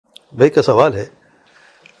بھائی کا سوال ہے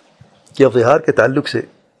کہ زہار کے تعلق سے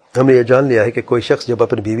ہم نے یہ جان لیا ہے کہ کوئی شخص جب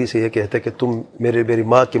اپنی بیوی سے یہ کہتا ہے کہ تم میری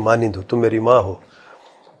ماں کی مانند ہو، تم میری ماں ہو،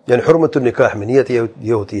 یعنی حرمت النکاح میں نیت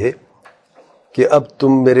یہ ہوتی ہے کہ اب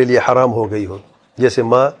تم میرے لیے حرام ہو گئی ہو، جیسے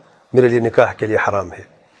ماں میرے لیے نکاح کے لیے حرام ہے،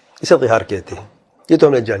 اسے زہار کہتے ہیں. یہ تو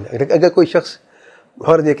ہم نے جان لیا. اگر کوئی شخص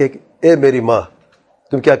اور یہ کہ اے میری ماں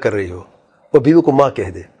تم کیا کر رہی ہو، وہ بیوی کو ماں کہہ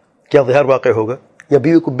دے، کیا زہار واقع ہوگا؟ یا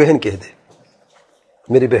بیوی کو بہن کہہ دے،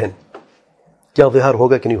 میری بہن، کیا زہار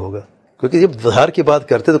ہوگا کہ نہیں ہوگا؟ کیونکہ جب زہار کی بات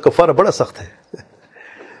کرتے تو کفارہ بڑا سخت ہے.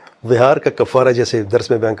 زہار کا کفارہ جیسے درس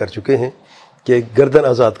میں بیان کر چکے ہیں کہ گردن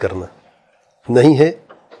آزاد کرنا نہیں ہے،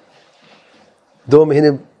 2 مہینے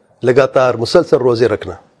لگاتار مسلسل روزے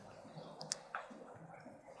رکھنا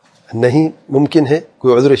نہیں ممکن ہے،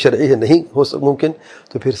 کوئی عذر شرعی ہے نہیں ہو ممکن،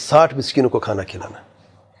 تو پھر 60 مسکینوں کو کھانا کھلانا.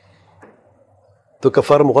 تو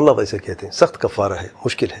کفارہ مغلظ ایسے کہتے ہیں، سخت کفارہ ہے،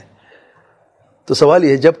 مشکل ہے. تو سوال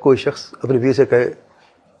یہ ہے جب کوئی شخص اپنی بیوی سے کہے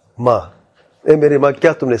ماں، اے میری ماں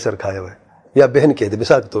کیا تم نے سر کھایا ہوا ہے، یا بہن کہہ دے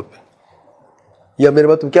مثال کے طور پہ، یا میری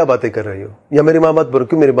ماں تم کیا باتیں کر رہی ہو، یا میری ماں مت بنو،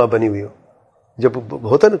 کیوں میری ماں بنی ہوئی ہو. جب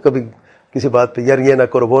ہوتا نا کبھی کسی بات پہ، یار یہ نہ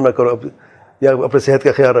کرو وہ نہ کرو، یا اپنے صحت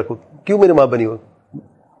کا خیال رکھو، کیوں میری ماں بنی ہو،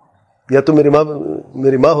 یا تم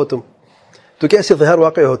میری ماں ہو تم. تو کیا اسے زہار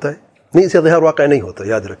واقع ہوتا ہے؟ نہیں، اسے زہار واقع نہیں ہوتا.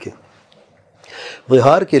 یاد رکھیں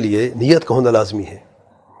زہار کے لیے نیت کا ہونا لازمی ہے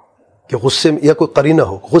کہ غصے میں یا کوئی قرینہ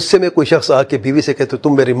ہو. غصے میں کوئی شخص آ کے بیوی سے کہتے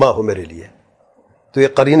تم میری ماں ہو میرے لیے، تو یہ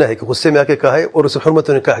قرینہ ہے کہ غصے میں آ کے کہا ہے اور اسے حرمت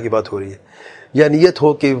و نکاح کی بات ہو رہی ہے. یا نیت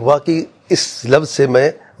ہو کہ واقعی اس لفظ سے میں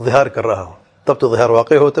زہار کر رہا ہوں، تب تو زہار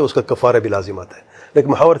واقع ہوتا ہے، اس کا کفارہ بھی لازم آتا ہے. لیکن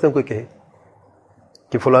محاورتاً کوئی کہے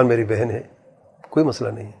کہ فلان میری بہن ہے، کوئی مسئلہ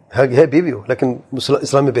نہیں ہے بیوی ہو لیکن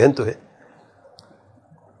اسلام میں بہن تو ہے.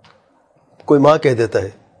 کوئی ماں کہہ دیتا ہے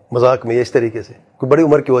مذاق میں، یا اس طریقے سے کوئی بڑی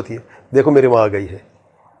عمر کی ہوتی ہے، دیکھو میری ماں آ گئی ہے،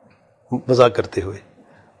 مذاق کرتے ہوئے،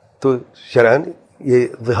 تو شرعاً یہ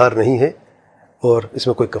زہار نہیں ہے اور اس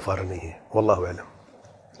میں کوئی کفارہ نہیں ہے. واللہ اعلم.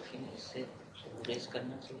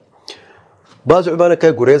 بعض علماء نے کہا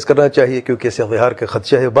گریز کرنا چاہیے کیونکہ اسے زہار کا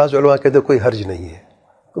خدشہ ہے. بعض علماء کہتے ہیں کوئی حرج نہیں ہے،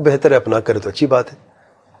 بہتر ہے اپنا کرے تو اچھی بات ہے.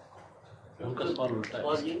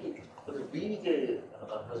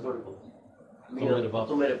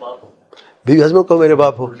 بیوی ہسبینڈ کو میرے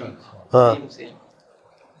باپ ہو، ہاں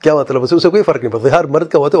کیا مطلب؟ اسے کوئی فرق نہیں پڑتا. زہار مرد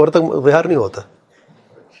کا ہوتا ہے، عورت کا زہار نہیں ہوتا.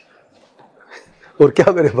 اور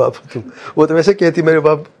کیا میرے باپ ہو تم، وہ تو ویسے کہتی میرے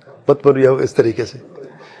باپ مت بنو، یا اس طریقے سے.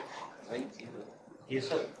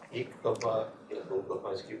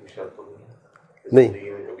 نہیں،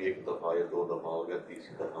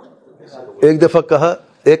 ایک دفعہ کہا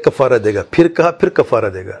ایک کفارہ دے گا، پھر کہا پھر کفارہ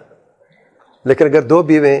دے گا. لیکن اگر 2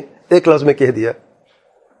 بیویں ایک لفظ میں کہہ دیا،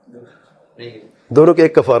 دونوں کے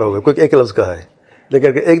ایک کفارہ ہوگا، کوئی ایک لفظ کہا ہے. لیکن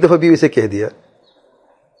اگر ایک دفعہ بیوی سے کہہ دیا،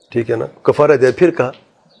 ٹھیک ہے نا، کفارہ دے، پھر کہا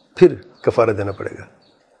پھر کفارہ دینا پڑے گا.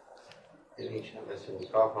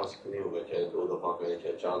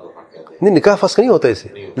 نہیں، نکاح فسخ نہیں ہوتا اسے،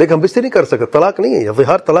 لیکن ہم بستر نہیں کر سکتے، طلاق نہیں ہے، یا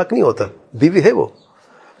زہار طلاق نہیں ہوتا. بیوی ہے وہ،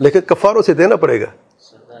 لیکن کفاروں سے دینا پڑے گا.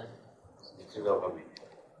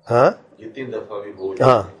 ہاں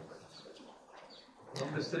ہاں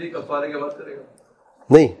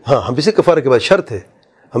نہیں، ہاں ہم بستر کفارے کے بعد شرط ہے،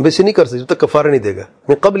 ہم بستر نہیں کر سکتے جب تک کفارہ نہیں دے گا.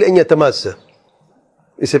 من قبل ان یتماس،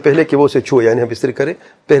 اس سے پہلے کہ وہ اسے چھوئے، یعنی ہم بستر کرے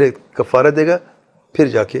پہلے کفارہ دے گا، پھر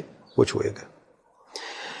جا کے وہ چھوئے گا.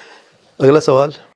 اگلا سوال.